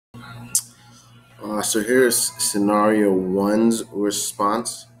So here's scenario one's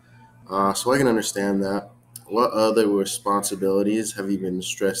response. So I can understand that. What other responsibilities have you been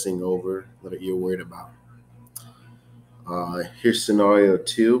stressing over that you're worried about? Here's scenario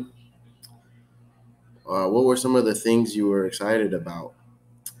two. What were some of the things you were excited about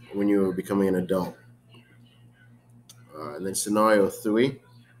when you were becoming an adult? And then scenario three.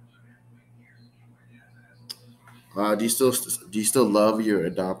 Do you still love your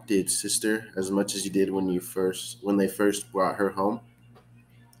adopted sister as much as you did when they first brought her home?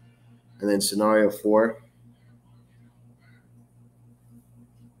 And then scenario four.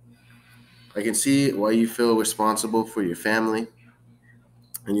 I can see why you feel responsible for your family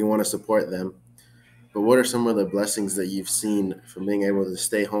and you want to support them. But what are some of the blessings that you've seen from being able to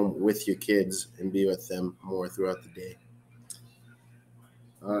stay home with your kids and be with them more throughout the day?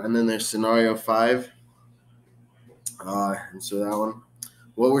 And then there's scenario five. And so that one.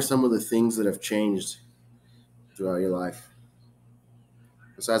 What were some of the things that have changed throughout your life?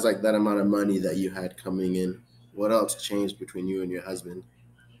 Besides like that amount of money that you had coming in, what else changed between you and your husband?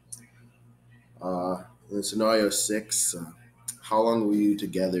 And then scenario six. How long were you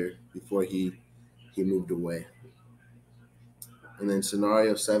together before he moved away? And then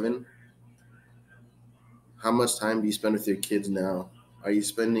scenario seven. How much time do you spend with your kids now? Are you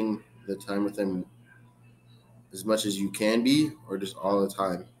spending the time with them as much as you can be, or just all the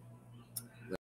time?